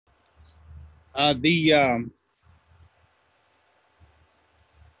The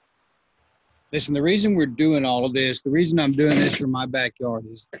Listen. The reason we're doing all of this, the reason I'm doing this from my backyard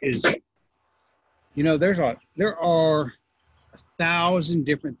is there are 1,000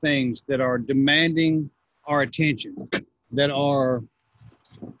 different things that are demanding our attention, that are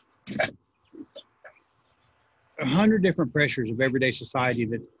 100 different pressures of everyday society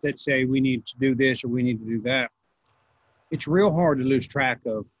that say we need to do this or we need to do that. It's real hard to lose track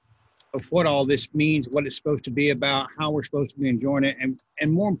of what all this means, what it's supposed to be about, how we're supposed to be enjoying it,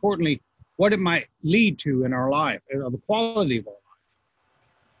 and more importantly, what it might lead to in our life, or the quality of our life.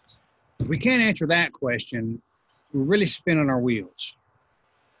 If we can't answer that question, we're really spinning our wheels.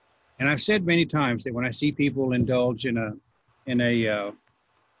 And I've said many times that when I see people indulge when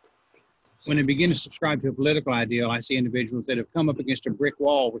they begin to subscribe to a political ideal, I see individuals that have come up against a brick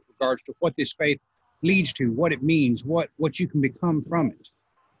wall with regards to what this faith leads to, what it means, what you can become from it.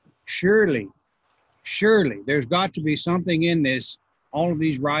 Surely, there's got to be something in this, all of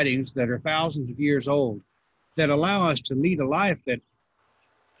these writings that are thousands of years old, that allow us to lead a life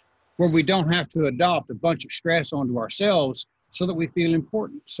where we don't have to adopt a bunch of stress onto ourselves so that we feel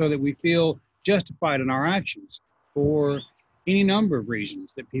important, so that we feel justified in our actions for any number of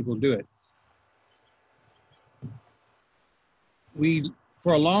reasons that people do it. We,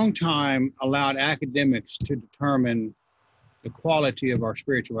 for a long time, allowed academics to determine the quality of our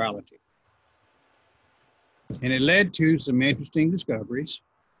spirituality. And it led to some interesting discoveries,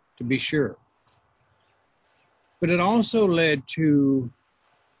 to be sure. But it also led to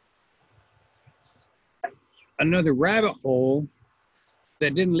another rabbit hole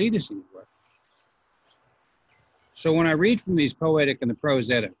that didn't lead us anywhere. So when I read from these Poetic and the Prose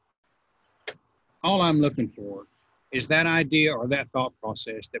Edda, all I'm looking for is that idea or that thought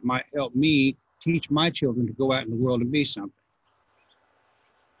process that might help me teach my children to go out in the world and be something.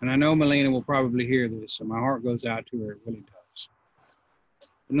 And I know Melina will probably hear this, so my heart goes out to her, it really does.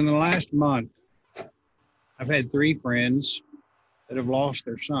 And in the last month, I've had 3 friends that have lost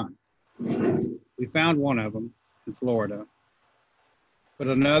their son. We found one of them in Florida, but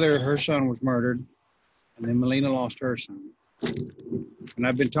another, her son was murdered, and then Melina lost her son. And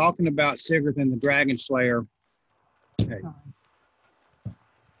I've been talking about Sigurd and the Dragon Slayer,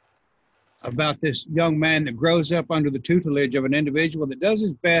 about this young man that grows up under the tutelage of an individual that does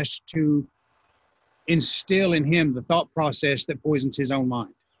his best to instill in him the thought process that poisons his own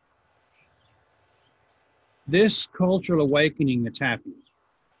mind. This cultural awakening that's happening,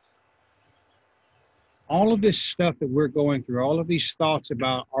 all of this stuff that we're going through, all of these thoughts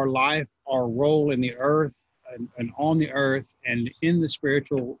about our life, our role in the earth and on the earth and in the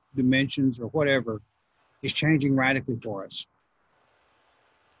spiritual dimensions or whatever, is changing radically for us.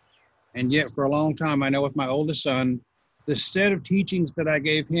 And yet for a long time, I know with my oldest son, the set of teachings that I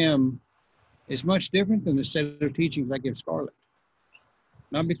gave him is much different than the set of teachings I give Scarlett.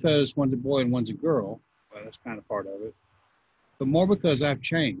 Not because one's a boy and one's a girl, well, that's kind of part of it, but more because I've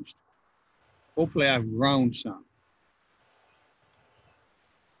changed. Hopefully I've grown some.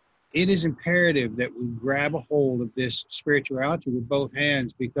 It is imperative that we grab a hold of this spirituality with both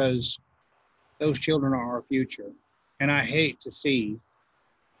hands, because those children are our future. And I hate to see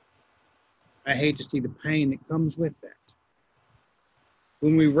the pain that comes with that.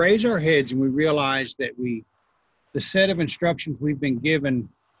 When we raise our heads and we realize that the set of instructions we've been given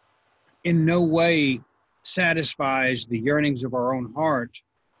in no way satisfies the yearnings of our own heart,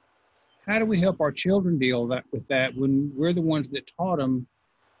 how do we help our children deal with that when we're the ones that taught them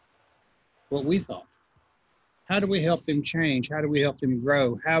what we thought? How do we help them change? How do we help them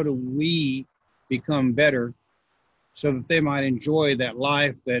grow? How do we become better so that they might enjoy that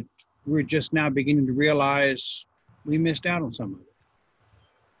life that we're just now beginning to realize we missed out on some of it?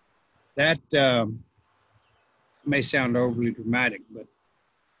 That may sound overly dramatic, but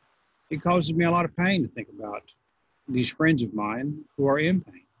it causes me a lot of pain to think about these friends of mine who are in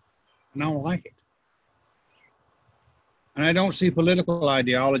pain, and I don't like it. And I don't see political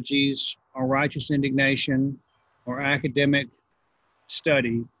ideologies or righteous indignation or academic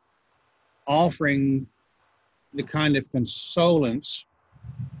study offering the kind of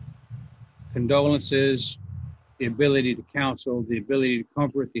condolences, the ability to counsel, the ability to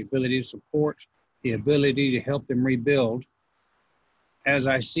comfort, the ability to support, the ability to help them rebuild, as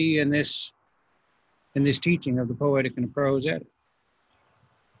I see in this teaching of the Poetic and the Prose Edda.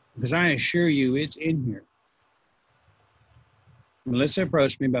 Because I assure you, it's in here. Melissa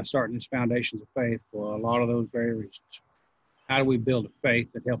approached me about starting this Foundations of Faith for a lot of those very reasons. How do we build a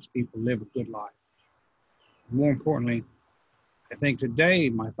faith that helps people live a good life? More importantly, I think today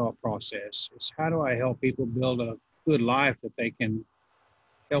my thought process is, how do I help people build a good life that they can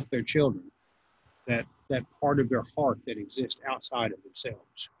help their children? that part of their heart that exists outside of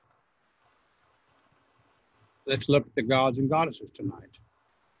themselves. Let's look at the gods and goddesses tonight.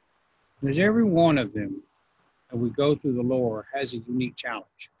 Because every one of them, as we go through the lore, has a unique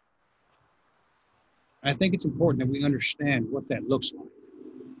challenge. And I think it's important that we understand what that looks like.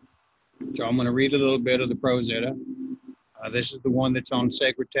 So I'm going to read a little bit of the Prose Edda. This is the one that's on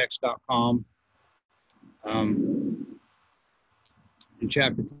sacredtext.com. In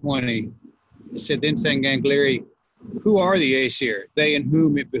chapter 20, it said, Then sang Gangleri, who are the Aesir, they in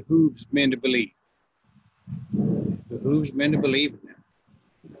whom it behooves men to believe? It behooves men to believe in them.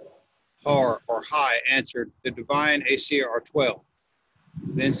 Har or High answered, the divine Aesir are 12.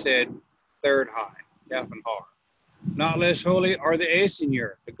 Then said third High, Yaf and Har, not less holy are the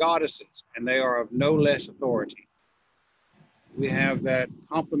Aesir, the goddesses, and they are of no less authority. We have that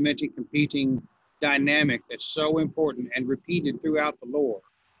complementing, competing dynamic that's so important and repeated throughout the lore,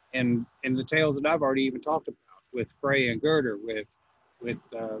 and in the tales that I've already even talked about with Frey and Gerder, with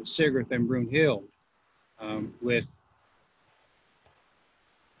Sigurd and Brunhild, with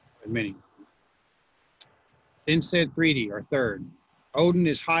many. Then said Thridi, or third, Odin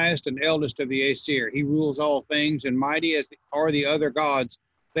is highest and eldest of the Aesir. He rules all things, and mighty as are the other gods.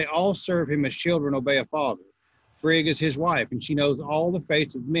 They all serve him as children obey a father. Frigg is his wife, and she knows all the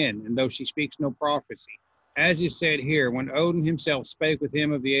fates of men, and though she speaks no prophecy, as is said here, when Odin himself spake with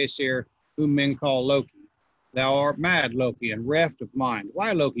him of the Aesir, whom men call Loki. Thou art mad, Loki, and reft of mind.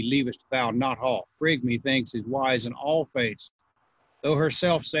 Why, Loki, leavest thou not off? Frigg, methinks, is wise in all fates, though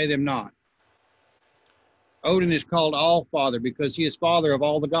herself say them not. Odin is called All-Father because he is father of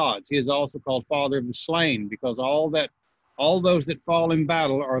all the gods. He is also called father of the slain because all those that fall in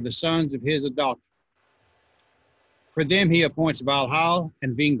battle are the sons of his adoption. For them he appoints Valhall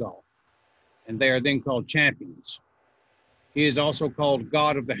and Vingolf, and they are then called champions. He is also called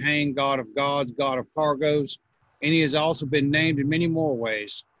God of the Hang, God of gods, God of cargoes, and he has also been named in many more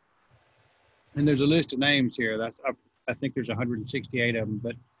ways. And there's a list of names here. I think there's 168 of them,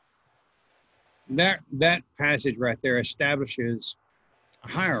 but that passage right there establishes a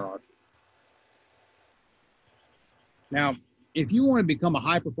hierarchy. Now, if you want to become a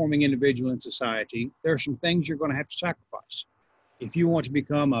high-performing individual in society, there are some things you're going to have to sacrifice. If you want to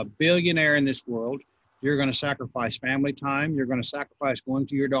become a billionaire in this world, you're going to sacrifice family time. You're going to sacrifice going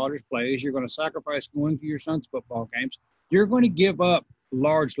to your daughter's plays. You're going to sacrifice going to your son's football games. You're going to give up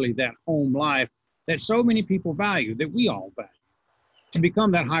largely that home life that so many people value, that we all value, to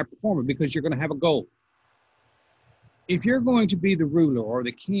become that high performer, because you're going to have a goal. If you're going to be the ruler or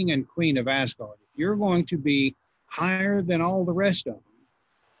the king and queen of Asgard, if you're going to be higher than all the rest of them,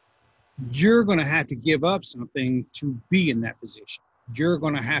 you're going to have to give up something to be in that position. You're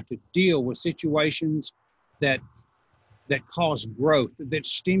going to have to deal with situations that cause growth, that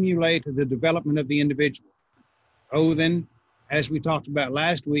stimulate the development of the individual. Odin, as we talked about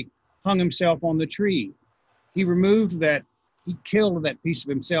last week, hung himself on the tree. He killed that piece of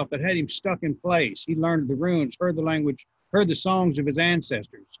himself that had him stuck in place. He learned the runes, heard the language, heard the songs of his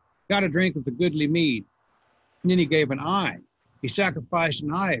ancestors, got a drink of the goodly mead. And then he gave an eye. He sacrificed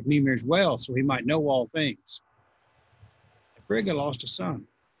an eye at Mimir's well so he might know all things. Frigga lost a son.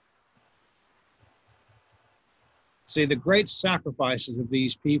 See, the great sacrifices of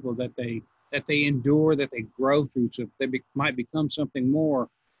these people that they endure, that they grow through, so they might become something more,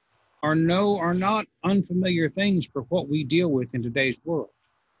 are not unfamiliar things for what we deal with in today's world.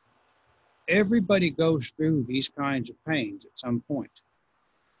 Everybody goes through these kinds of pains at some point.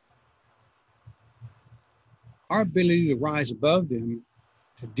 Our ability to rise above them,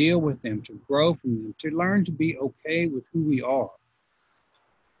 to deal with them, to grow from them, to learn to be okay with who we are,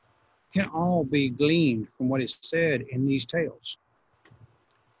 can all be gleaned from what is said in these tales.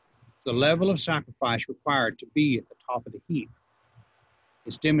 The level of sacrifice required to be at the top of the heap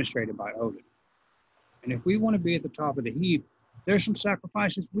is demonstrated by Odin. And if we want to be at the top of the heap, there's some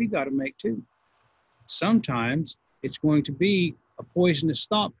sacrifices we got to make too. Sometimes it's going to be a poisonous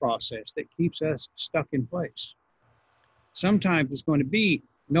thought process that keeps us stuck in place. Sometimes it's going to be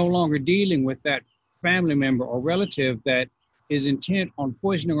no longer dealing with that family member or relative that is intent on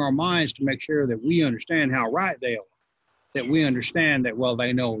poisoning our minds to make sure that we understand how right they are, that we understand that, well,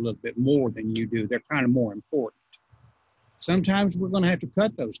 they know a little bit more than you do. They're kind of more important. Sometimes we're going to have to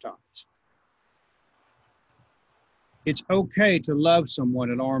cut those ties. It's okay to love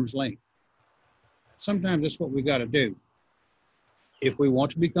someone at arm's length. Sometimes that's what we got to do. If we want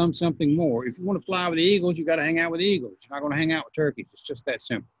to become something more, if you want to fly with the eagles, you got to hang out with the eagles. You're not going to hang out with turkeys. It's just that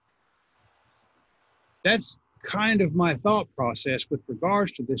simple. That's kind of my thought process with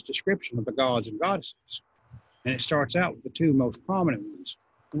regards to this description of the gods and goddesses. And it starts out with the two most prominent ones,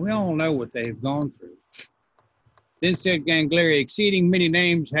 We all know what they've gone through. Then said Gangleri, exceeding many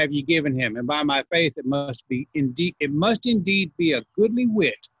names have ye given him, and by my faith it must indeed be a goodly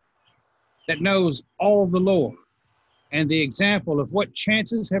wit that knows all the lore, and the example of what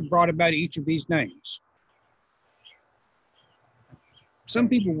chances have brought about each of these names. Some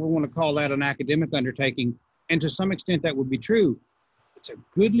people will want to call that an academic undertaking, and to some extent that would be true. It's a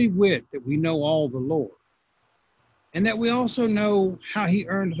goodly wit that we know all the lore, and that we also know how he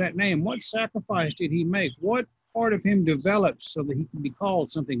earned that name. What sacrifice did he make? What part of him developed so that he could be called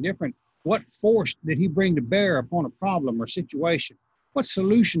something different? What force did he bring to bear upon a problem or situation? What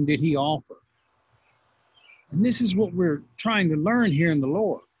solution did he offer? And this is what we're trying to learn here in the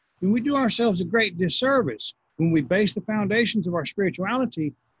lore. And we do ourselves a great disservice when we base the foundations of our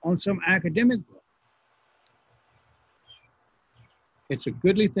spirituality on some academic book. It's a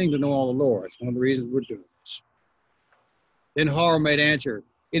goodly thing to know all the lore. It's one of the reasons we're doing this. Then Har made answer,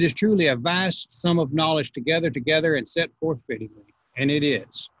 it is truly a vast sum of knowledge to gather together and set forth fittingly. And it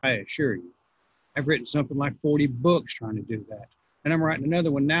is, I assure you. I've written something like 40 books trying to do that. And I'm writing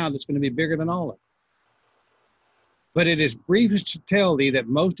another one now that's going to be bigger than all of them. But it is briefest to tell thee that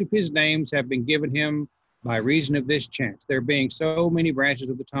most of his names have been given him by reason of this chance, there being so many branches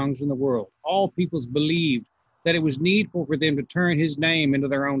of the tongues in the world. All peoples believed that it was needful for them to turn his name into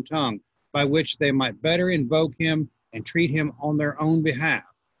their own tongue, by which they might better invoke him and treat him on their own behalf.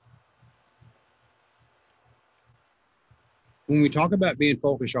 When we talk about being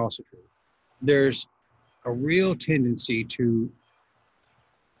folkish also true, there's a real tendency to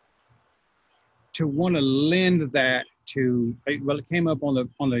want to lend that to, well, it came up on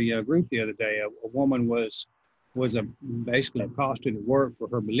the group the other day. A woman was basically accosted at work for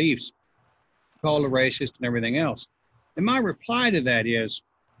her beliefs, called a racist and everything else. And my reply to that is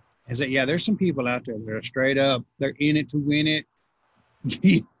that, yeah, there's some people out there that are straight up, they're in it to win it.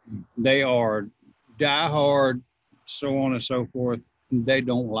 They are diehard, so on and so forth. And they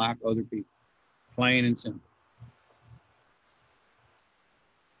don't like other people, plain and simple.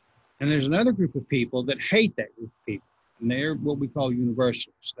 And there's another group of people that hate that group of people. And they're what we call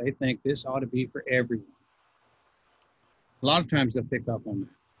universalists. They think this ought to be for everyone. A lot of times they'll pick up on that.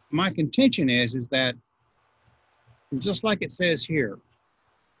 My contention is that, just like it says here,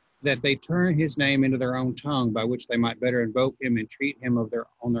 that they turn his name into their own tongue by which they might better invoke him and treat him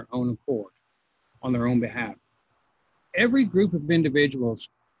on their own accord, on their own behalf. Every group of individuals,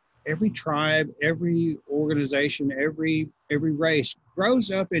 every tribe, every organization, every race grows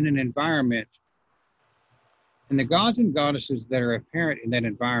up in an environment, and the gods and goddesses that are apparent in that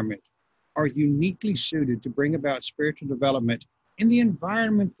environment are uniquely suited to bring about spiritual development in the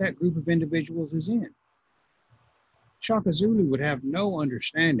environment that group of individuals is in. Shaka Zulu would have no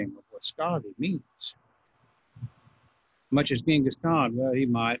understanding of what Skadi means. Much as Genghis Khan, well, he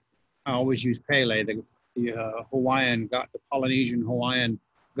might. I always use Pele, the Polynesian Hawaiian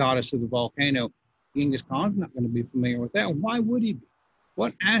goddess of the volcano. Genghis Khan's not going to be familiar with that. Why would he be?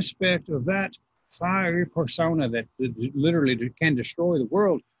 What aspect of that fiery persona that literally can destroy the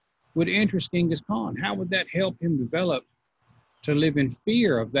world would interest Genghis Khan? How would that help him develop to live in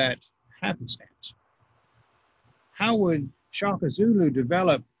fear of that happenstance? How would Shaka Zulu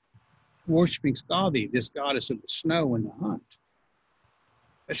develop worshiping Skadi, this goddess of the snow and the hunt?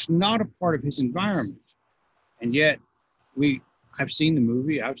 It's not a part of his environment. And yet, I've seen the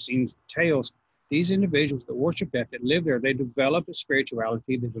movie, I've seen tales. These individuals that worship that live there, they develop a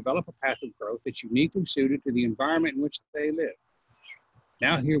spirituality, they develop a path of growth that's uniquely suited to the environment in which they live.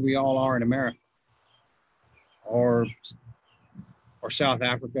 Now here we all are in America, or South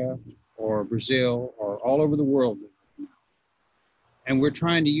Africa, or Brazil, or all over the world. And we're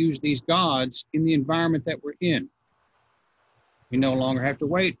trying to use these gods in the environment that we're in. We no longer have to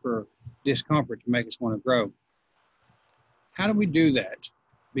wait for discomfort to make us want to grow. How do we do that?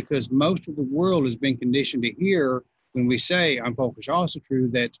 Because most of the world has been conditioned to hear when we say, I'm folkish also true,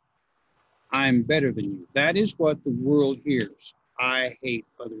 that I'm better than you. That is what the world hears. I hate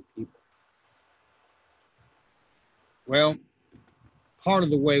other people. Well, part of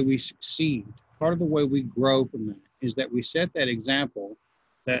the way we succeed, part of the way we grow from that is that we set that example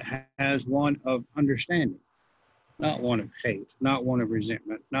that has one of understanding, not one of hate, not one of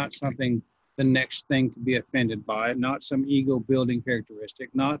resentment, not something, the next thing to be offended by, not some ego-building characteristic,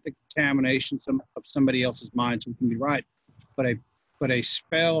 not the contamination of somebody else's mind so it can be right, but a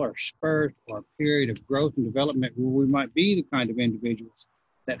spell or spurt or a period of growth and development where we might be the kind of individuals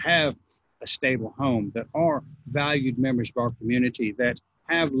that have a stable home, that are valued members of our community, that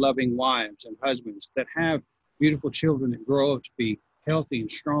have loving wives and husbands, that have beautiful children that grow up to be healthy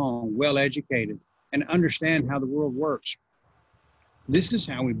and strong, well-educated, and understand how the world works. This is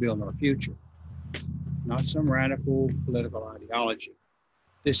how we build our future, not some radical political ideology.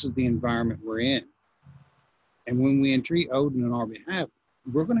 This is the environment we're in. And when we entreat Odin on our behalf,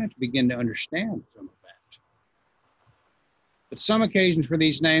 we're going to have to begin to understand some of that. But some occasions for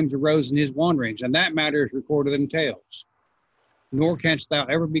these names arose in his wanderings, and that matter is recorded in tales. Nor canst thou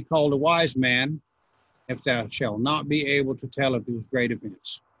ever be called a wise man if thou shalt not be able to tell of these great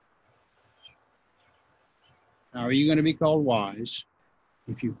events. Now, are you going to be called wise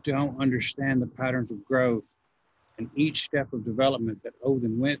if you don't understand the patterns of growth and each step of development that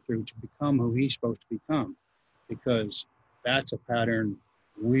Odin went through to become who he's supposed to become? Because that's a pattern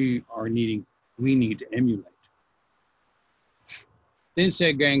we need to emulate. Then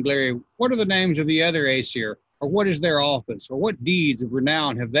said Gangleri, what are the names of the other Aesir, or what is their office, or what deeds of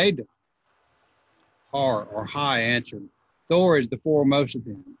renown have they done? Har or Hai answered, Thor is the foremost of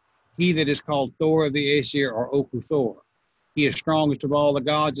them. He that is called Thor of the Aesir, or Oku Thor. He is strongest of all the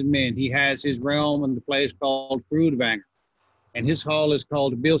gods and men. He has his realm in the place called Thrudvanger, and his hall is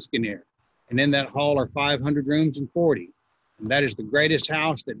called Bilskirnir. And in that hall are 500 rooms and 40, and that is the greatest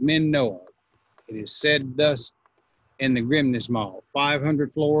house that men know of. It is said thus in the Grimnismal,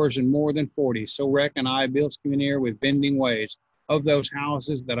 500 floors and more than 40. So reckon I Bilskirnir with bending ways. Of those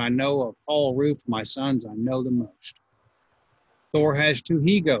houses that I know of hall roofed, my sons, I know the most. Thor has 2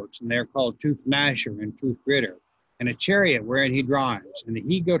 he-goats, and they're called Tooth-Gnasher and Tooth-Gritter, and a chariot wherein he drives, and the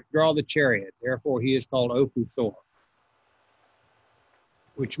he-goat draw the chariot. Therefore he is called Oku Thor,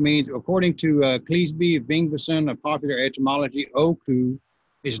 which means, according to Cleesby Vingvason, a popular etymology, Oku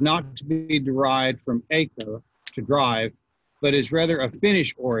is not to be derived from Eka, to drive, but is rather of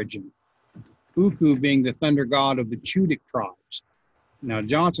Finnish origin, Uku being the thunder god of the Chudic tribes. Now,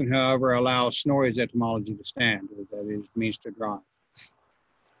 Johnson, however, allows Snorri's etymology to stand, that is, means to drive.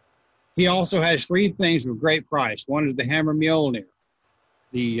 He also has 3 things of great price. One is the hammer Mjolnir,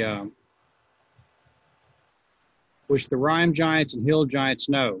 which the rime giants and hill giants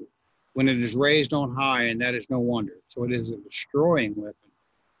know, when it is raised on high, and that is no wonder. So it is a destroying weapon.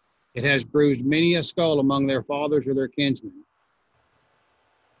 It has bruised many a skull among their fathers or their kinsmen.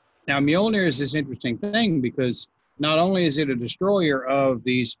 Now, Mjolnir is this interesting thing because not only is it a destroyer of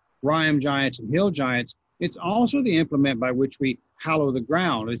these rime giants and hill giants, it's also the implement by which we hallow the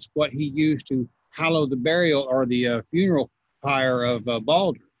ground. It's what he used to hallow the burial or the funeral pyre of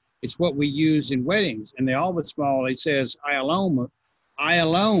Balder. It's what we use in weddings. In the Albert Small, it says, I alone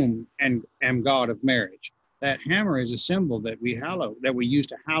am God of marriage. That hammer is a symbol that we hallow, that we use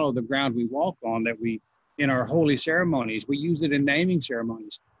to hallow the ground we walk on, that we, in our holy ceremonies, we use it in naming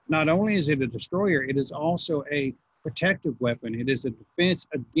ceremonies. Not only is it a destroyer, it is also a protective weapon. It is a defense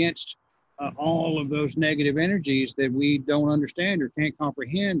against all of those negative energies that we don't understand or can't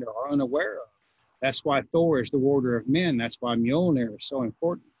comprehend or are unaware of. That's why Thor is the warder of men. That's why Mjolnir is so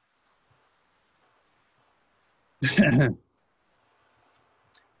important.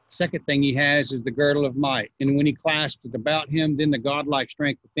 Second thing he has is the girdle of might. And when he clasps it about him, then the godlike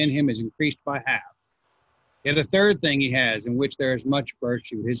strength within him is increased by half. Yet a third thing he has, in which there is much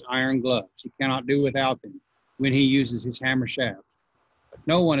virtue, his iron gloves. He cannot do without them when he uses his hammer shaft. But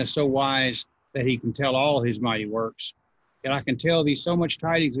no one is so wise that he can tell all his mighty works. Yet I can tell thee so much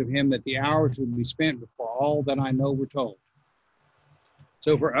tidings of him that the hours would be spent before all that I know were told.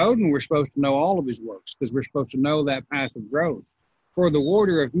 So for Odin, we're supposed to know all of his works because we're supposed to know that path of growth. For the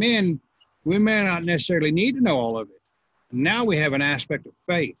warder of men, we may not necessarily need to know all of it. Now we have an aspect of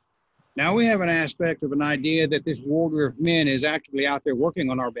faith. Now we have an aspect of an idea that this warder of men is actually out there working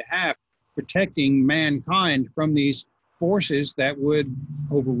on our behalf, protecting mankind from these forces that would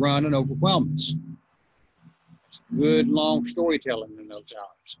overrun and overwhelm us. It's good, long storytelling in those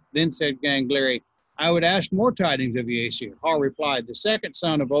hours. Then said Gangleri, I would ask more tidings of the Aesir. Har replied, the second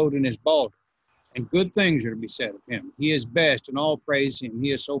son of Odin is Balder, and good things are to be said of him. He is best, and all praise him.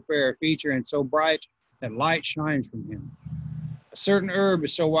 He is so fair a feature and so bright that light shines from him. A certain herb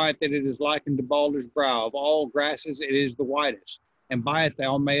is so white that it is likened to Balder's brow. Of all grasses, it is the whitest, and by it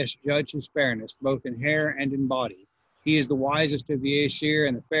thou mayest judge his fairness, both in hair and in body. He is the wisest of the Aesir,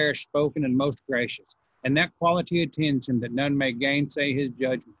 and the fairest spoken and most gracious. And that quality attends him, that none may gainsay his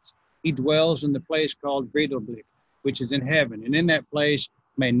judgments. He dwells in the place called Bredelblick, which is in heaven, and in that place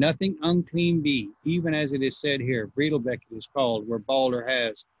may nothing unclean be, even as it is said here, Bredelblick it is called, where Balder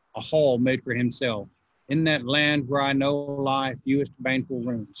has a hall made for himself. In that land where I know lie fewest baneful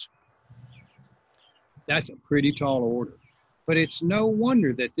rooms. That's a pretty tall order. But it's no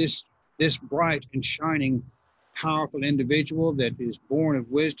wonder that this bright and shining, powerful individual that is born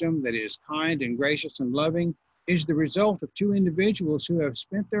of wisdom, that is kind and gracious and loving, is the result of 2 individuals who have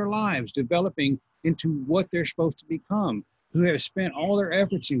spent their lives developing into what they're supposed to become. who have spent all their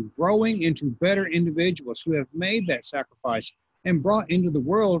efforts in growing into better individuals, who have made that sacrifice and brought into the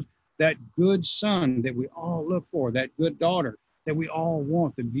world that good son that we all look for, that good daughter that we all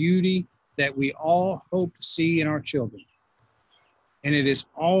want, the beauty that we all hope to see in our children. And it is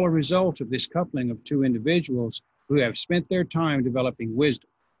all a result of this coupling of two individuals who have spent their time developing wisdom,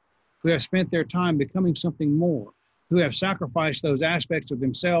 who have spent their time becoming something more, who have sacrificed those aspects of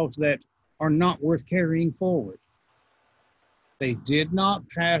themselves that are not worth carrying forward. They did not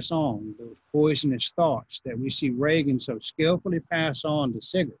pass on those poisonous thoughts that we see Reagan so skillfully pass on to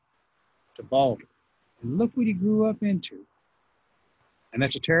Sigurd, to Balder. And look what he grew up into. And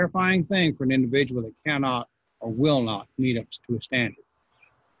that's a terrifying thing for an individual that cannot or will not meet up to a standard.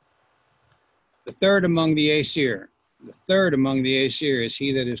 The third among the Aesir is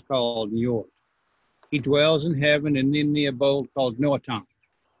he that is called Njord. He dwells in heaven and in the abode called Noatan.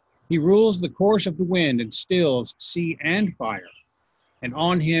 He rules the course of the wind and stills sea and fire. And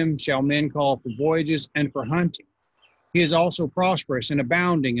on him shall men call for voyages and for hunting. He is also prosperous and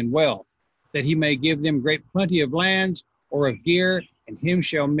abounding in wealth, that he may give them great plenty of lands or of gear, and him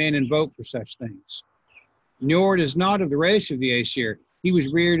shall men invoke for such things. Njord is not of the race of the Aesir. He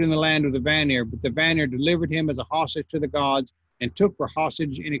was reared in the land of the Vanir, but the Vanir delivered him as a hostage to the gods and took for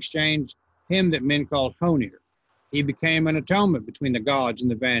hostage in exchange him that men called Honir. He became an atonement between the gods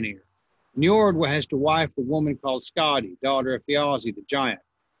and the Vanir. Njord has to wife the woman called Skadi, daughter of Thiazi the giant.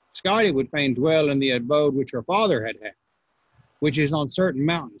 Skadi would fain dwell in the abode which her father had, which is on certain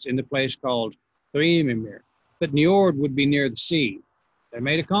mountains in the place called Thrymimir. But Njord would be near the sea. They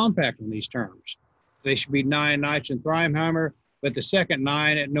made a compact on these terms. They should be 9 nights in Thrymhamr, but the second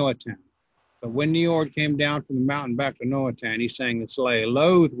 9 at Noatan. But when Njord came down from the mountain back to Noatan, he sang this lay,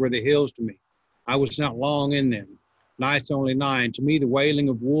 loath were the hills to me. I was not long in them. Nights only 9. To me the wailing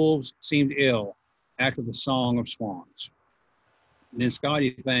of wolves seemed ill after the song of swans. And then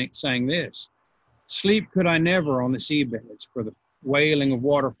Skadi sang this. Sleep could I never on the seabeds, for the wailing of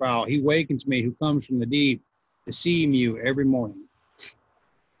waterfowl. He wakens me who comes from the deep, the sea mew every morning.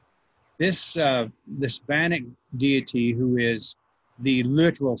 This Vanic deity, who is the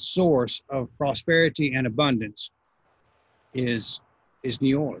literal source of prosperity and abundance, is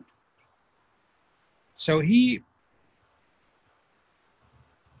Njord. So he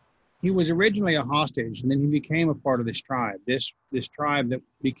was originally a hostage, and then he became a part of this tribe. This tribe that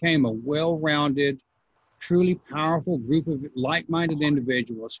became a well-rounded, truly powerful group of like-minded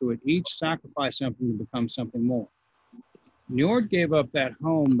individuals who had each sacrificed something to become something more. Njord gave up that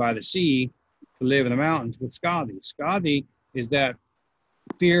home by the sea to live in the mountains with Skadi. Skadi is that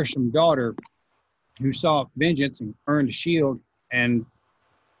fearsome daughter who sought vengeance and earned a shield and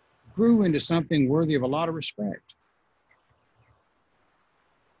grew into something worthy of a lot of respect.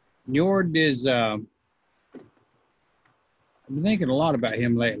 Njord is, I've been thinking a lot about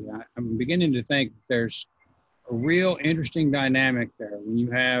him lately. I'm beginning to think there's a real interesting dynamic there. When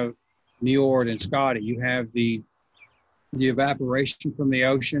you have Njord and Skadi, you have the evaporation from the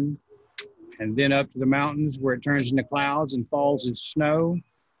ocean, and then up to the mountains where it turns into clouds and falls as snow,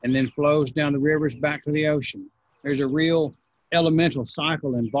 and then flows down the rivers back to the ocean. There's a real elemental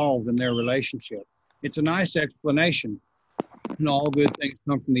cycle involved in their relationship. It's a nice explanation. And all good things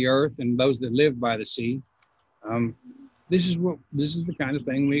come from the earth and those that live by the sea. This is the kind of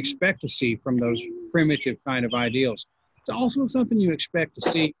thing we expect to see from those primitive kind of ideals. It's also something you expect to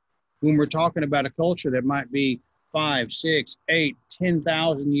see when we're talking about a culture that might be 5, 6, 8,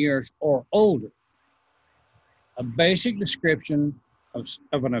 10,000 years or older. A basic description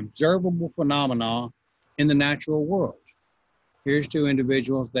of an observable phenomenon in the natural world. Here's two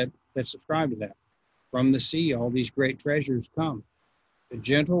individuals that subscribe to that. From the sea, all these great treasures come. The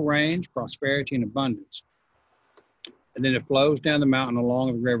gentle rains, prosperity, and abundance. And then it flows down the mountain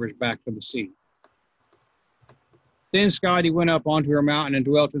along the rivers back to the sea. Then Skadi went up onto her mountain and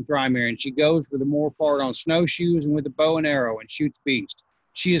dwelt in Thrymir, and she goes for the more part on snowshoes and with a bow and arrow and shoots beasts.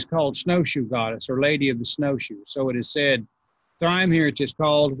 She is called Snowshoe Goddess, or Lady of the Snowshoes. So it is said, Thrymir it is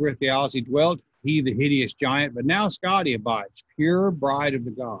called, where Thiazi dwelt, he the hideous giant, but now Skadi abides, pure bride of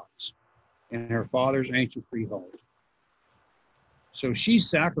the gods, in her father's ancient freehold. So she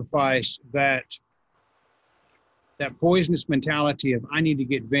sacrificed that poisonous mentality of, I need to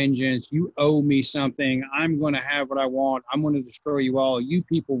get vengeance, you owe me something, I'm going to have what I want, I'm going to destroy you all, you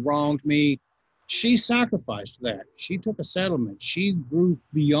people wronged me. She sacrificed that. She took a settlement. She grew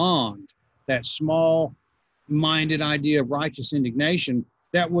beyond that small-minded idea of righteous indignation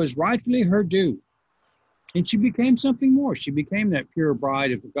that was rightfully her due. And she became something more. She became that pure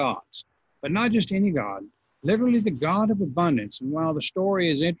bride of the gods, but not just any god, literally the God of abundance. And while the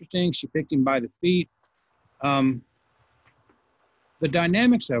story is interesting, she picked him by the feet. the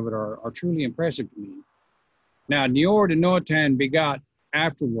dynamics of it are truly impressive to me. Now, Njord and Noatan begot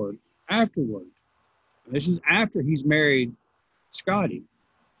afterward. This is after he's married Skadi,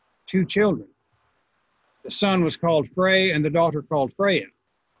 2 children. The son was called Frey and the daughter called Freya.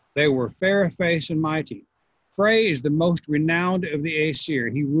 They were fair of face and mighty. Frey is the most renowned of the Aesir.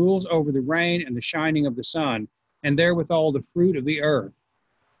 He rules over the rain and the shining of the sun, and therewithal the fruit of the earth.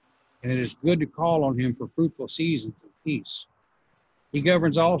 And it is good to call on him for fruitful seasons of peace. He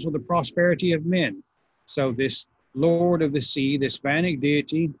governs also the prosperity of men. So this Lord of the sea, this Vannic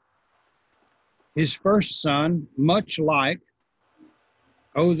deity, his first son, much like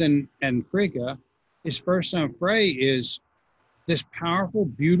Odin and Frigga, his first son Frey is this powerful,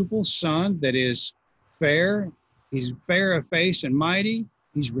 beautiful son that is fair. He's fair of face and mighty.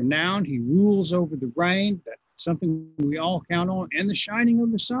 He's renowned. He rules over the rain. That's something we all count on, and the shining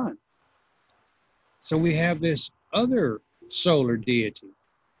of the sun. So we have this other solar deity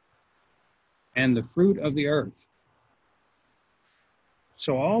and the fruit of the earth.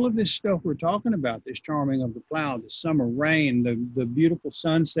 So all of this stuff we're talking about, this charming of the plow, the summer rain, the beautiful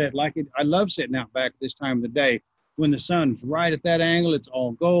sunset, I love sitting out back this time of the day when the sun's right at that angle, it's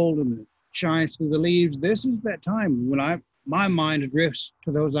all gold and it shines through the leaves. This is that time when my mind drifts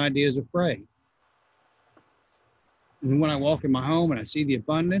to those ideas of Frey. And when I walk in my home and I see the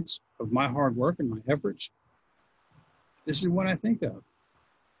abundance of my hard work and my efforts, this is what I think of.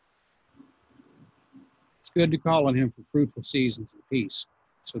 It's good to call on him for fruitful seasons and peace.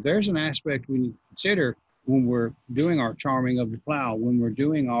 So there's an aspect we need to consider when we're doing our charming of the plow, when we're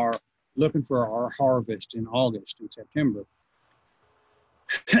doing looking for our harvest in August and September.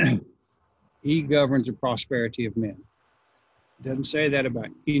 He governs the prosperity of men. It doesn't say that about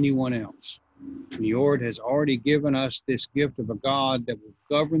anyone else. Njord has already given us this gift of a God that will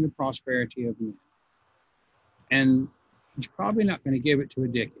govern the prosperity of men. And he's probably not going to give it to a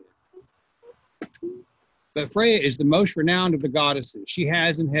dickhead. But Freya is the most renowned of the goddesses. She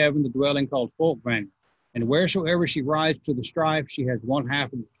has in heaven the dwelling called Folkvang, and wheresoever she rides to the strife, she has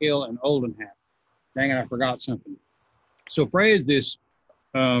 1/2 of the kill and olden half. Dang it, I forgot something. So Freya is this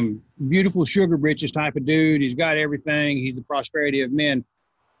beautiful sugar britches type of dude. He's got everything. He's the prosperity of men.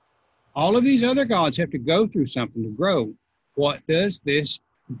 All of these other gods have to go through something to grow. What does this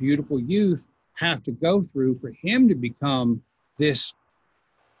beautiful youth have to go through for him to become this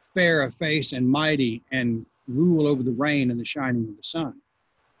fair of face and mighty and rule over the rain and the shining of the sun?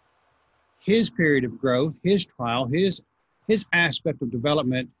 His period of growth, his trial, his aspect of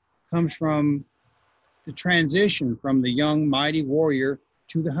development comes from the transition from the young mighty warrior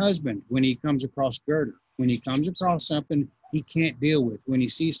to the husband when he comes across Gerda, when he comes across something he can't deal with, when he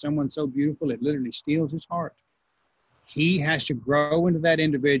sees someone so beautiful it literally steals his heart. He has to grow into that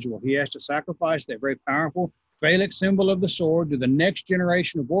individual. He has to sacrifice that very powerful phallic symbol of the sword to the next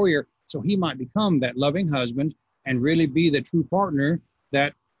generation of warrior so he might become that loving husband and really be the true partner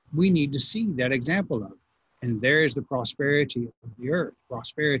that we need to see that example of. And there is the prosperity of the earth,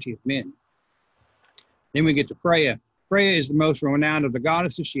 prosperity of men. Then we get to Freya. Freya is the most renowned of the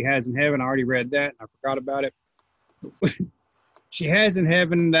goddesses she has in heaven. I already read that. I forgot about it. She has in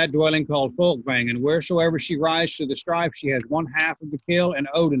heaven that dwelling called Folkvang, and wheresoever she rides to the strife, she has 1/2 of the kill and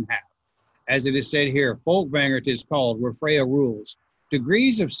Odin half. As it is said here, Folkvanger it is called, where Freya rules.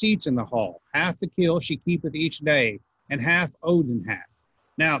 Degrees of seats in the hall, 1/2 the kill she keepeth each day, and 1/2 Odin half.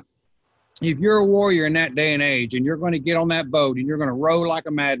 Now, if you're a warrior in that day and age, and you're going to get on that boat, and you're going to row like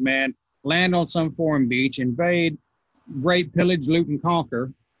a madman, land on some foreign beach, invade, rape, pillage, loot, and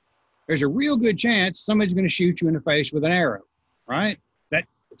conquer, there's a real good chance somebody's going to shoot you in the face with an arrow, right?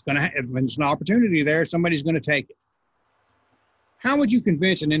 It's going to happen. When there's an opportunity there, somebody's going to take it. How would you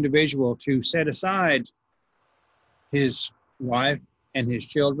convince an individual to set aside his wife and his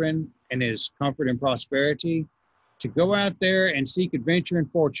children and his comfort and prosperity to go out there and seek adventure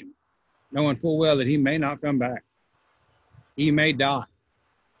and fortune, knowing full well that he may not come back? He may die.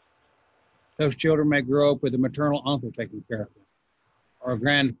 Those children may grow up with a maternal uncle taking care of them, or a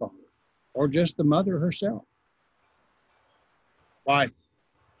grandfather, or just the mother herself. Why?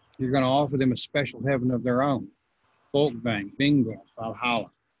 You're going to offer them a special heaven of their own. Folkvang, Bingo, Valhalla.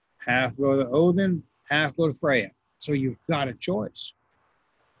 1/2 go to Odin, 1/2 go to Freya. So you've got a choice.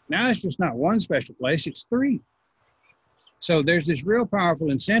 Now it's just not one special place, it's 3. So there's this real powerful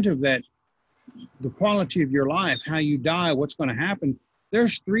incentive that the quality of your life, how you die, what's going to happen.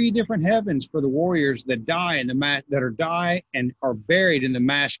 There's 3 different heavens for the warriors that die in die and are buried in the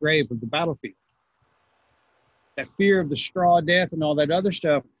mass grave of the battlefield. That fear of the straw death and all that other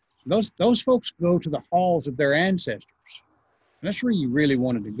stuff, those folks go to the halls of their ancestors. And that's where you really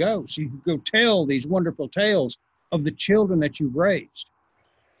wanted to go. So you could go tell these wonderful tales of the children that you've raised.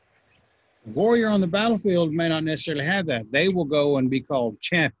 A warrior on the battlefield may not necessarily have that. They will go and be called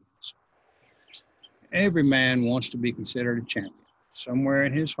champions. Every man wants to be considered a champion. Somewhere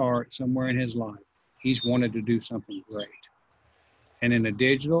in his heart, somewhere in his life, he's wanted to do something great. And in a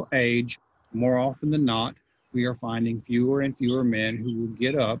digital age, more often than not, we are finding fewer and fewer men who will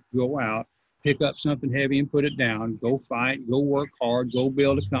get up, go out, pick up something heavy and put it down, go fight, go work hard, go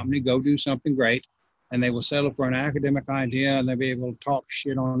build a company, go do something great, and they will settle for an academic idea and they'll be able to talk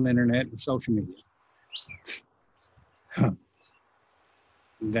shit on the internet and social media.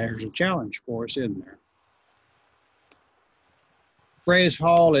 There's a challenge for us, isn't there? Freya's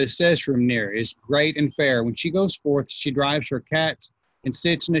hall is Sesrimnir, is great and fair. When she goes forth, she drives her cats and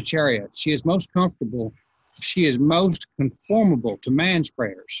sits in a chariot. She is most comfortable. She is most conformable to man's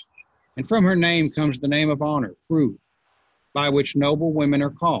prayers. And from her name comes the name of honor, Fru, by which noble women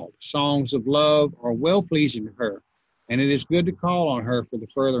are called. Songs of love are well-pleasing to her, and it is good to call on her for the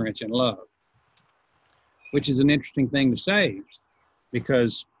furtherance in love. Which is an interesting thing to say,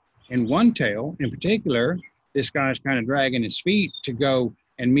 because in one tale in particular, this guy's kind of dragging his feet to go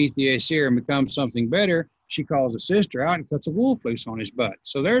and meet the Aesir and become something better. She calls a sister out and puts a wolf loose on his butt.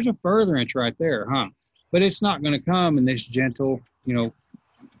 So there's a furtherance right there, huh? But it's not going to come in this gentle, you know,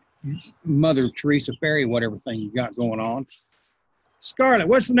 Mother Teresa fairy, whatever thing you got going on. Scarlet,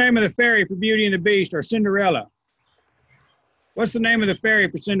 what's the name of the fairy for Beauty and the Beast or Cinderella? What's the name of the fairy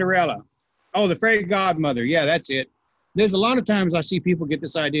for Cinderella? Oh, the fairy godmother. Yeah, that's it. There's a lot of times I see people get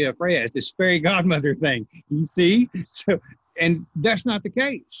this idea of Freya as this fairy godmother thing. You see? So, and that's not the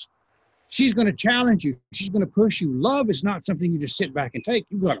case. She's going to challenge you. She's going to push you. Love is not something you just sit back and take.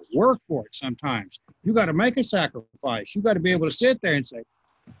 You've got to work for it sometimes. You got to make a sacrifice. You got to be able to sit there and say,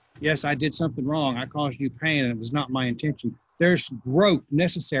 yes, I did something wrong. I caused you pain and it was not my intention. There's growth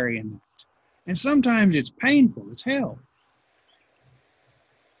necessary in that. And sometimes it's painful. It's hell.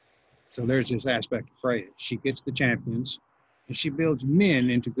 So there's this aspect of Freya. She gets the champions and she builds men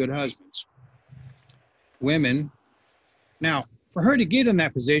into good husbands. Women. Now, for her to get in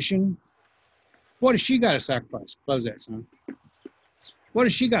that position, what has she got to sacrifice? Close that, son. What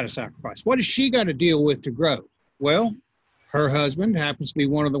has she got to sacrifice? What has she got to deal with to grow? Well, her husband happens to be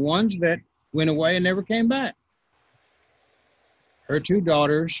one of the ones that went away and never came back. Her two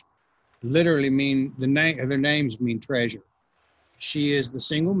daughters literally mean, their names mean treasure. She is the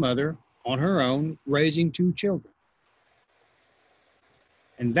single mother on her own, raising two children.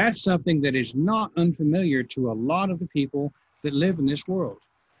 And that's something that is not unfamiliar to a lot of the people that live in this world.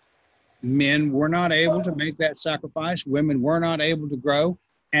 Men were not able to make that sacrifice. Women were not able to grow,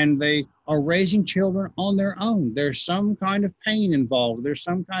 and they are raising children on their own. There's some kind of pain involved. There's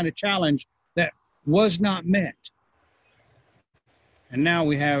some kind of challenge that was not met. And now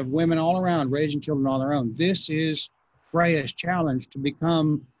we have women all around raising children on their own. This is Freya's challenge to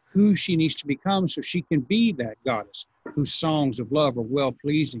become who she needs to become so she can be that goddess whose songs of love are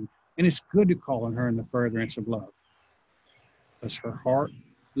well-pleasing. And it's good to call on her in the furtherance of love, because her heart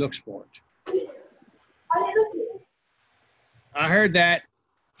looks for it. I heard that.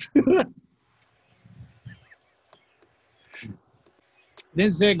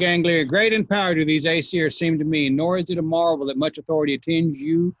 Then said Ganglia, great in power do these Aesir seem to me, nor is it a marvel that much authority attends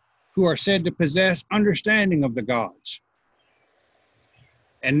you who are said to possess understanding of the gods,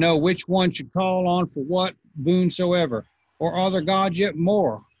 and know which one should call on for what boon soever, or other gods yet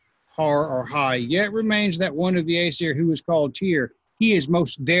more har or high. Yet remains that one of the Aesir who is called Tyr. He is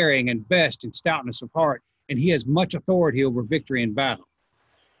most daring and best in stoutness of heart, and he has much authority over victory in battle.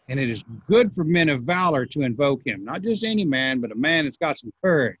 And it is good for men of valor to invoke him, not just any man, but a man that's got some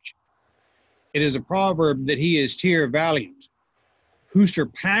courage. It is a proverb that he is Tyr valiant, who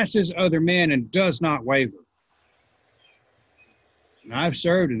surpasses other men and does not waver. And I've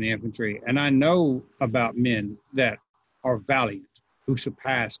served in the infantry, and I know about men that are valiant, who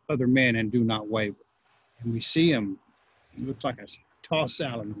surpass other men and do not waver. And we see him, he looks like a tossed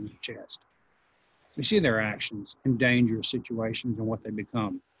salad on his chest. We see their actions in dangerous situations and what they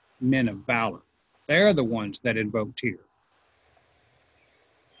become, men of valor. They're the ones that invoke Tyr.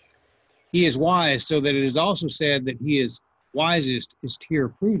 He is wise, so that it is also said that he is wisest is Tyr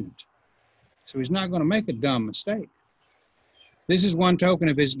prudent. So he's not going to make a dumb mistake. This is one token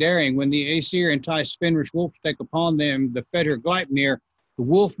of his daring. When the Aesir enticed Fenris Wolf to take upon them the fetter Gleipnir, the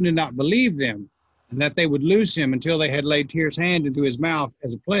wolf did not believe them, and that they would loose him until they had laid Tyr's hand into his mouth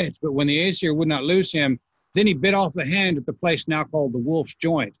as a pledge. But when the Aesir would not loose him, then he bit off the hand at the place now called the wolf's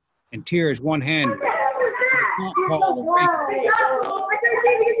joint, and Tyr is one-handed. Not called a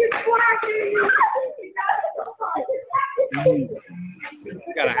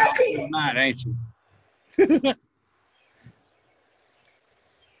you got a house all night, ain't you?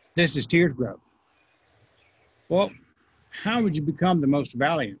 This is tears growth. Well, how would you become the most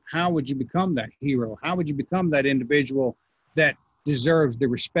valiant? How would you become that hero? How would you become that individual that deserves the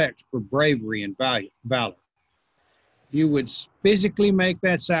respect for bravery and valor? You would physically make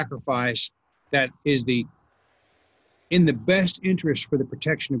that sacrifice that is in the best interest for the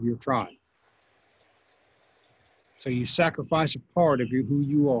protection of your tribe. So you sacrifice a part of who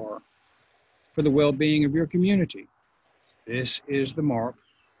you are for the well-being of your community. This is the mark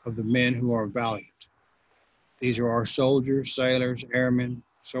of the men who are valiant. These are our soldiers, sailors, airmen,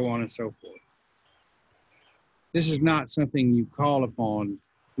 so on and so forth. This is not something you call upon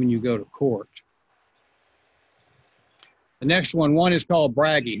when you go to court. The next one is called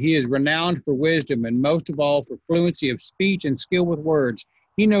bragging. He is renowned for wisdom and most of all for fluency of speech and skill with words.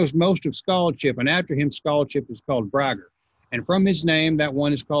 He knows most of scholarship, and after him scholarship is called bragger. And from his name, that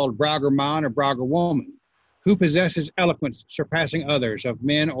one is called bragger man or bragger woman, who possesses eloquence surpassing others of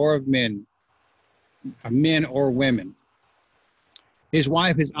men or women. His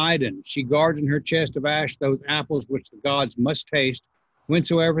wife is Idun. She guards in her chest of ash those apples which the gods must taste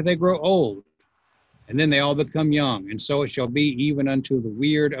whensoever they grow old. And then they all become young, and so it shall be even unto the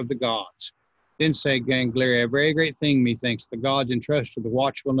weird of the gods. Then said Gangleri, a very great thing, methinks, the gods entrust to the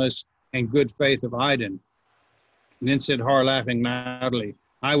watchfulness and good faith of Idun. And then said Har, laughing loudly,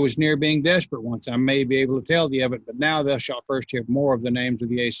 I was near being desperate once. I may be able to tell thee of it, but now thou shalt first hear more of the names of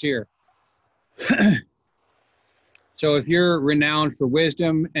the Aesir. So if you're renowned for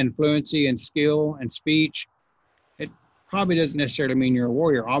wisdom and fluency and skill and speech, it probably doesn't necessarily mean you're a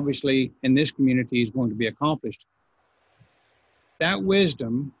warrior. Obviously, in this community is going to be accomplished. That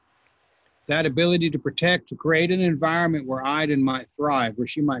wisdom, that ability to protect, to create an environment where Idun might thrive, where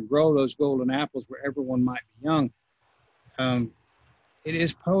she might grow those golden apples, where everyone might be young. It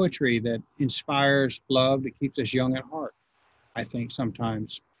is poetry that inspires love, that keeps us young at heart, I think,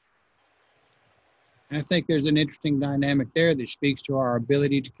 sometimes. And I think there's an interesting dynamic there that speaks to our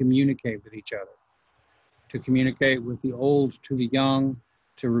ability to communicate with each other, to communicate with the old to the young,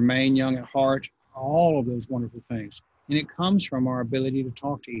 to remain young at heart, all of those wonderful things. And it comes from our ability to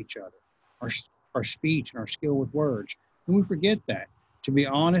talk to each other, our speech and our skill with words. And we forget that. To be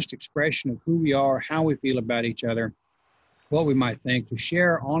honest expression of who we are, how we feel about each other, what we might think, to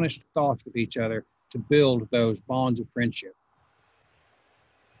share honest thoughts with each other, to build those bonds of friendship.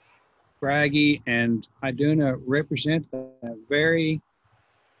 Bragi and Iduna represent a very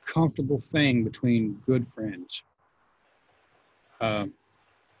comfortable thing between good friends,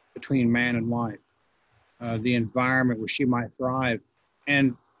 between man and wife, the environment where she might thrive.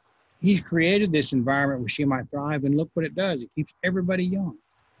 And he's created this environment where she might thrive, and look what it does. It keeps everybody young.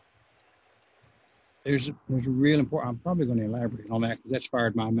 There's a real important, I'm probably going to elaborate on that because that's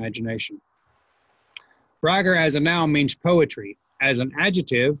fired my imagination. Bragger as a noun means poetry. As an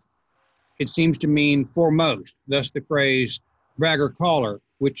adjective, it seems to mean foremost, thus the phrase bragger caller,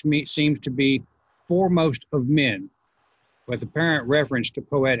 which seems to be foremost of men, with apparent reference to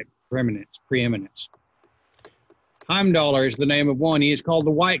poetic preeminence. Heimdallr is the name of one. He is called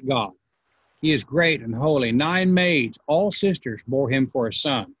the White God. He is great and holy. 9 maids, all sisters, bore him for a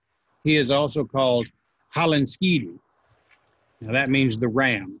son. He is also called Halinskidi. Now that means the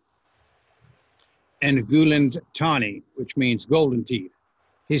ram. And Guland Tani, which means golden teeth.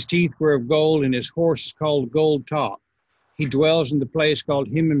 His teeth were of gold, and his horse is called Gold Top. He dwells in the place called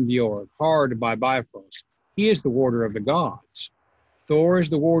Himinbjorg, hard by Bifrost. He is the warder of the gods. Thor is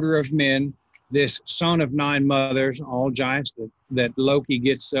the warder of men, this son of 9 mothers, all giants that Loki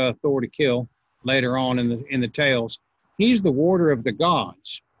gets Thor to kill later on in the tales. He's the warder of the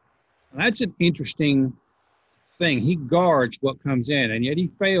gods. That's an interesting thing. He guards what comes in, and yet he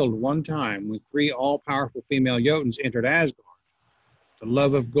failed one time when 3 all-powerful female Jotuns entered Asgard. The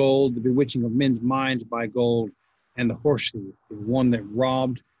love of gold, the bewitching of men's minds by gold, and the horse thief, the one that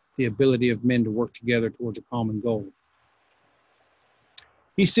robbed the ability of men to work together towards a common goal.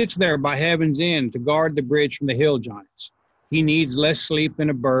 He sits there by heaven's end to guard the bridge from the hill giants. He needs less sleep than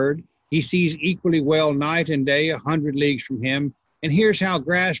a bird. He sees equally well night and day 100 leagues from him, and hears how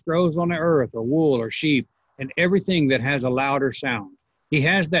grass grows on the earth, or wool, or sheep, and everything that has a louder sound. He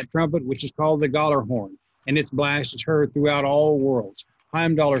has that trumpet which is called the Gallarhorn, and its blast is heard throughout all worlds.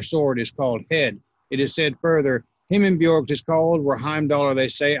 Heimdallr's sword is called Head. It is said further, Himinbjorg is called, where Heimdallr, they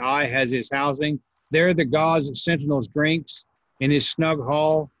say, has his housing. There the gods' sentinels drinks, in his snug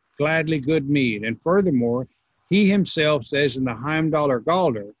hall, gladly good mead. And furthermore, he himself says in the Heimdallr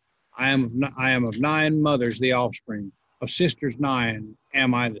Galdr, I am of 9 mothers the offspring, of sisters 9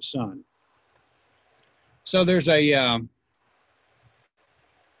 am I the son. So there's when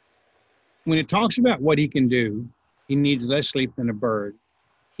it talks about what he can do, he needs less sleep than a bird.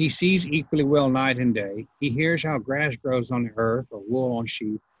 He sees equally well night and day. He hears how grass grows on the earth or wool on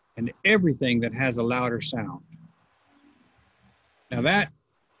sheep and everything that has a louder sound. Now that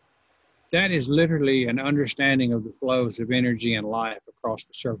is literally an understanding of the flows of energy and life across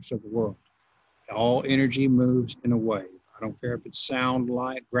the surface of the world. All energy moves in a wave. I don't care if it's sound,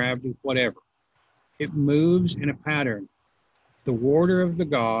 light, gravity, whatever. It moves in a pattern. The warder of the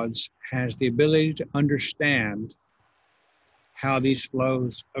gods has the ability to understand how these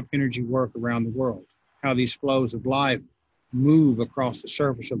flows of energy work around the world, how these flows of life move across the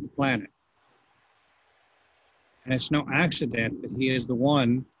surface of the planet. And it's no accident that he is the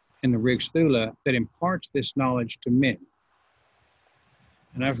one in the Rig Thula that imparts this knowledge to men.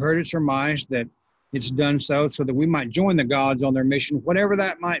 And I've heard it surmised that it's done so that we might join the gods on their mission, whatever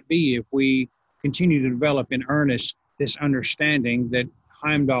that might be, if we continue to develop in earnest this understanding that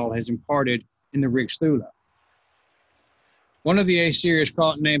Heimdall has imparted in the Rig Thula. One of the Aesir is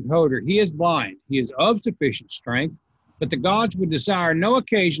named Hoder. He is blind. He is of sufficient strength, but the gods would desire no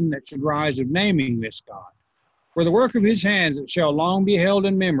occasion that should rise of naming this god. For the work of his hands it shall long be held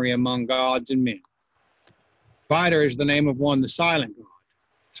in memory among gods and men. Vidar is the name of one, the silent god.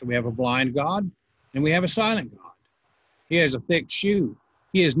 So we have a blind god, and we have a silent god. He has a thick shoe.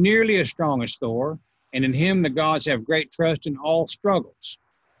 He is nearly as strong as Thor, and in him the gods have great trust in all struggles.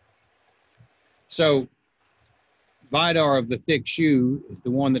 So Vidar of the thick shoe is the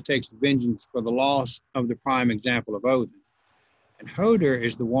one that takes vengeance for the loss of the prime example of Odin. And Hoder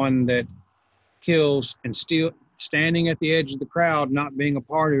is the one that kills and steals, standing at the edge of the crowd, not being a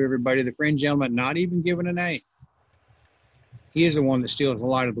part of everybody, the fringe element, not even given a name. He is the one that steals the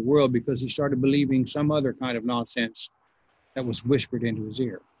light of the world because he started believing some other kind of nonsense that was whispered into his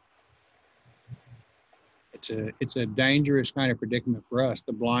ear. It's a dangerous kind of predicament for us,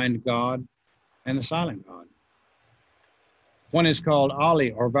 the blind god and the silent god. One is called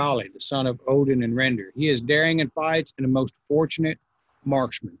Ali or Vali, the son of Odin and Render. He is daring in fights and a most fortunate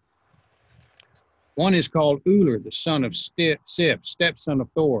marksman. One is called Uller, the son of Sif, stepson of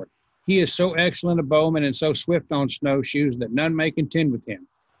Thor. He is so excellent a bowman and so swift on snowshoes that none may contend with him.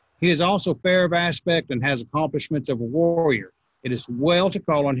 He is also fair of aspect and has accomplishments of a warrior. It is well to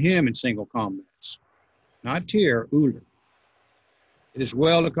call on him in single combats. Not Tyr, Uller. It is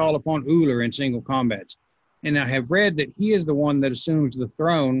well to call upon Uller in single combats. And I have read that he is the one that assumes the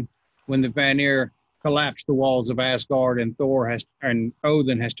throne when the Vanir collapse the walls of Asgard and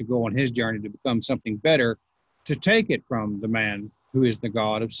Odin has to go on his journey to become something better to take it from the man who is the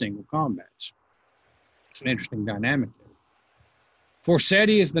god of single combats. It's an interesting dynamic there.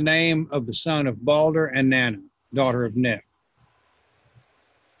 Forseti is the name of the son of Balder and Nanna, daughter of Neb.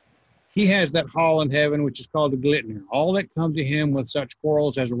 He has that hall in heaven which is called the Glitnir. All that come to him with such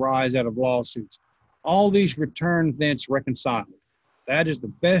quarrels as arise out of lawsuits, all these return thence reconciled. That is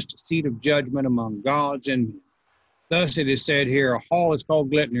the best seat of judgment among gods and men. Thus it is said here, a hall is called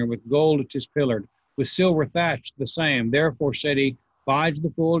Glitnir, with gold it is pillared, with silver thatched the same. Therefore Seti bides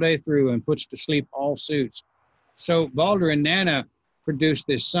the full day through and puts to sleep all suits. So Balder and Nanna produced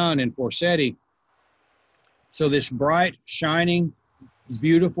this son in Forseti. So this bright, shining,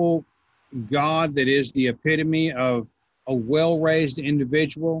 beautiful god that is the epitome of a well-raised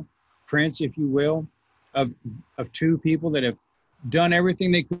individual, prince, if you will, of two people that have done everything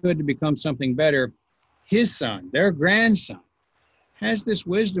they could to become something better. His son, their grandson, has this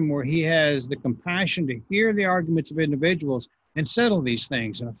wisdom where he has the compassion to hear the arguments of individuals and settle these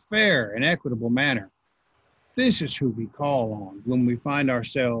things in a fair and equitable manner. This is who we call on when we find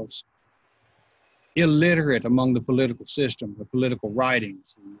ourselves illiterate among the political system, the political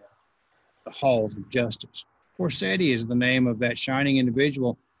writings, the halls of justice. Forseti is the name of that shining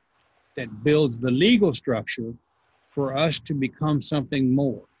individual that builds the legal structure for us to become something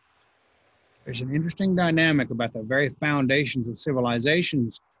more. There's an interesting dynamic about the very foundations of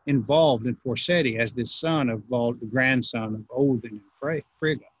civilizations involved in Forseti as this son of the grandson of Odin and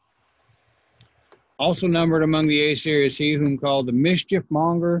Frigga. Also numbered among the Aesir is he whom called the mischief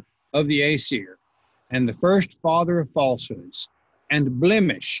monger of the Aesir, and the first father of falsehoods, and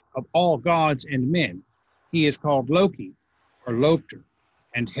blemish of all gods and men. He is called Loki, or Lopter,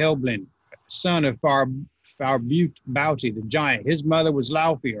 and Helblin, son of Bauti, the giant. His mother was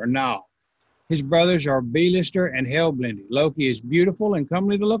Laufey, or Nau. His brothers are Belister and Helblindi. Loki is beautiful and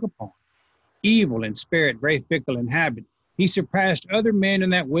comely to look upon, evil in spirit, very fickle in habit. He surpassed other men in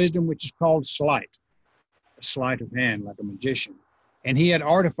that wisdom which is called sleight, a sleight of hand like a magician. And he had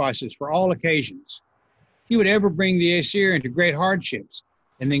artifices for all occasions. He would ever bring the Aesir into great hardships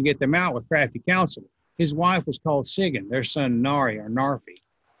and then get them out with crafty counsel. His wife was called Sigyn, their son Nari or Narfi.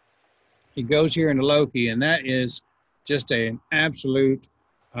 He goes here into Loki, and that is just an absolute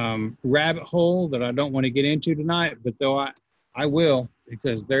rabbit hole that I don't want to get into tonight, but though I will,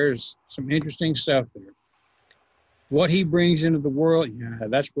 because there's some interesting stuff there. What he brings into the world, yeah,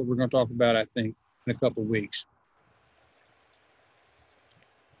 that's what we're going to talk about, I think, in a couple of weeks.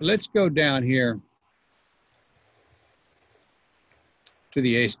 Let's go down here to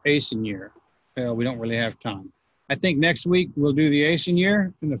the Aesir year. Well, we don't really have time. I think next week we'll do the Aesir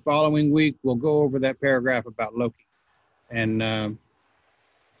year, and the following week we'll go over that paragraph about Loki. And I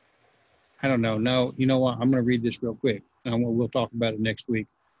don't know. No, you know what? I'm going to read this real quick. We'll talk about it next week.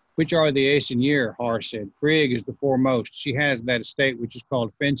 Which are the Aesir year, Har said. Frigg is the foremost. She has that estate which is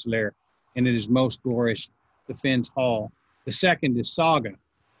called Fenslair, and it is most glorious, the Fens Hall. The second is Saga.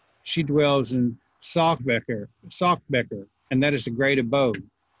 She dwells in Sockbecker, and that is a great abode.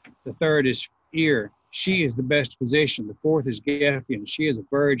 The third is Ir. She is the best physician. The fourth is Gefion. She is a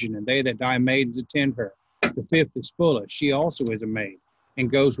virgin, and they that die maidens attend her. The fifth is Fulla. She also is a maid, and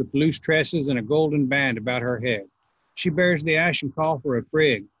goes with loose tresses and a golden band about her head. She bears the ashen coffer of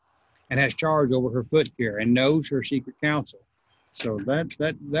Frigg, and has charge over her foot care, and knows her secret counsel. So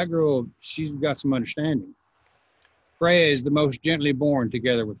that girl, she's got some understanding. Freya is the most gently born,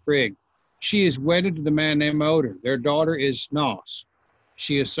 together with Frigg. She is wedded to the man named Oder. Their daughter is Nos.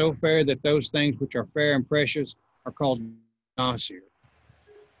 She is so fair that those things which are fair and precious are called Aesir.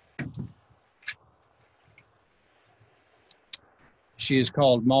 She is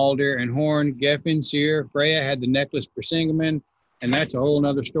called Maldir and Horn, Geffen, Seer. Freya had the necklace Persingamen, and that's a whole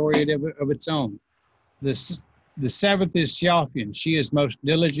other story of its own. The seventh is Sjalfjan. She is most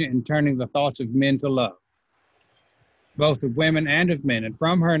diligent in turning the thoughts of men to love, both of women and of men, and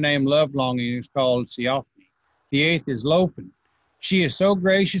from her name love longing is called Siofni. The eighth is Lofen. She is so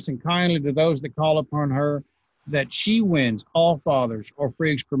gracious and kindly to those that call upon her that she wins all fathers or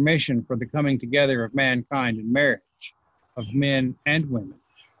Frigg's permission for the coming together of mankind in marriage, of men and women,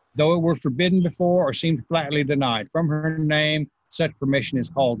 though it were forbidden before or seemed flatly denied. From her name, such permission is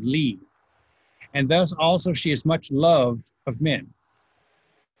called leave. And thus also she is much loved of men.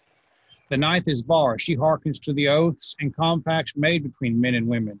 The ninth is Var. She hearkens to the oaths and compacts made between men and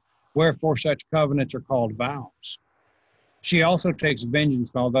women, wherefore such covenants are called vows. She also takes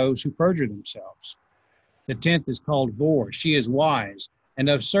vengeance on all those who perjure themselves. The 10th is called Vor. She is wise and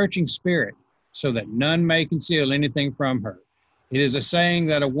of searching spirit, so that none may conceal anything from her. It is a saying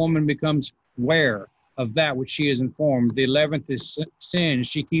that a woman becomes ware of that which she is informed. The 11th is Sin.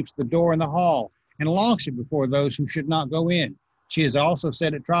 She keeps the door in the hall and locks it before those who should not go in. She is also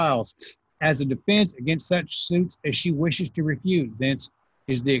set at trials as a defense against such suits as she wishes to refute. Thence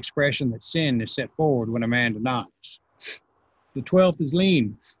is the expression that sin is set forward when a man denies. The 12th is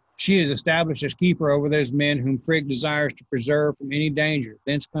Lean. She is established as keeper over those men whom Frigg desires to preserve from any danger.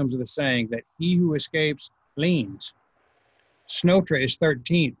 Thence comes the saying that he who escapes leans. Snotra is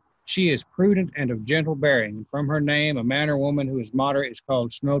 13th. She is prudent and of gentle bearing, and from her name a man or woman who is moderate is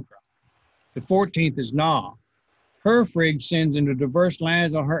called Snotra. The 14th is Na. Her Frigg sends into diverse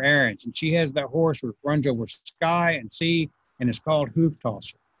lands on her errands, and she has that horse which runs over sky and sea and is called Hoof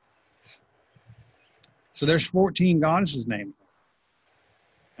Tosser. So there's 14 goddesses named,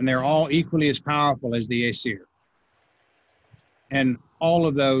 and they're all equally as powerful as the Aesir. And all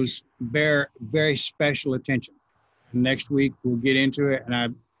of those bear very special attention. Next week we'll get into it,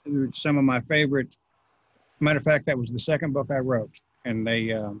 and some of my favorites. Matter of fact, that was the second book I wrote, and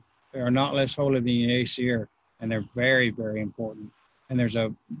they are not less holy than the Aesir, and they're very, very important. And there's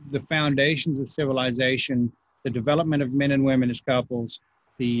the foundations of civilization, the development of men and women as couples,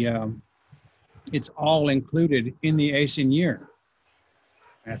 it's all included in the Aesir year.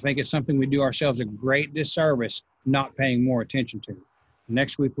 And I think it's something we do ourselves a great disservice not paying more attention to.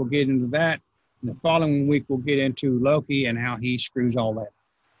 Next week we'll get into that. And the following week we'll get into Loki and how he screws all that.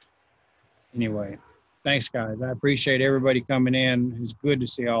 Anyway, thanks guys. I appreciate everybody coming in. It's good to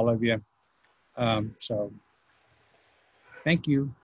see all of you. So thank you.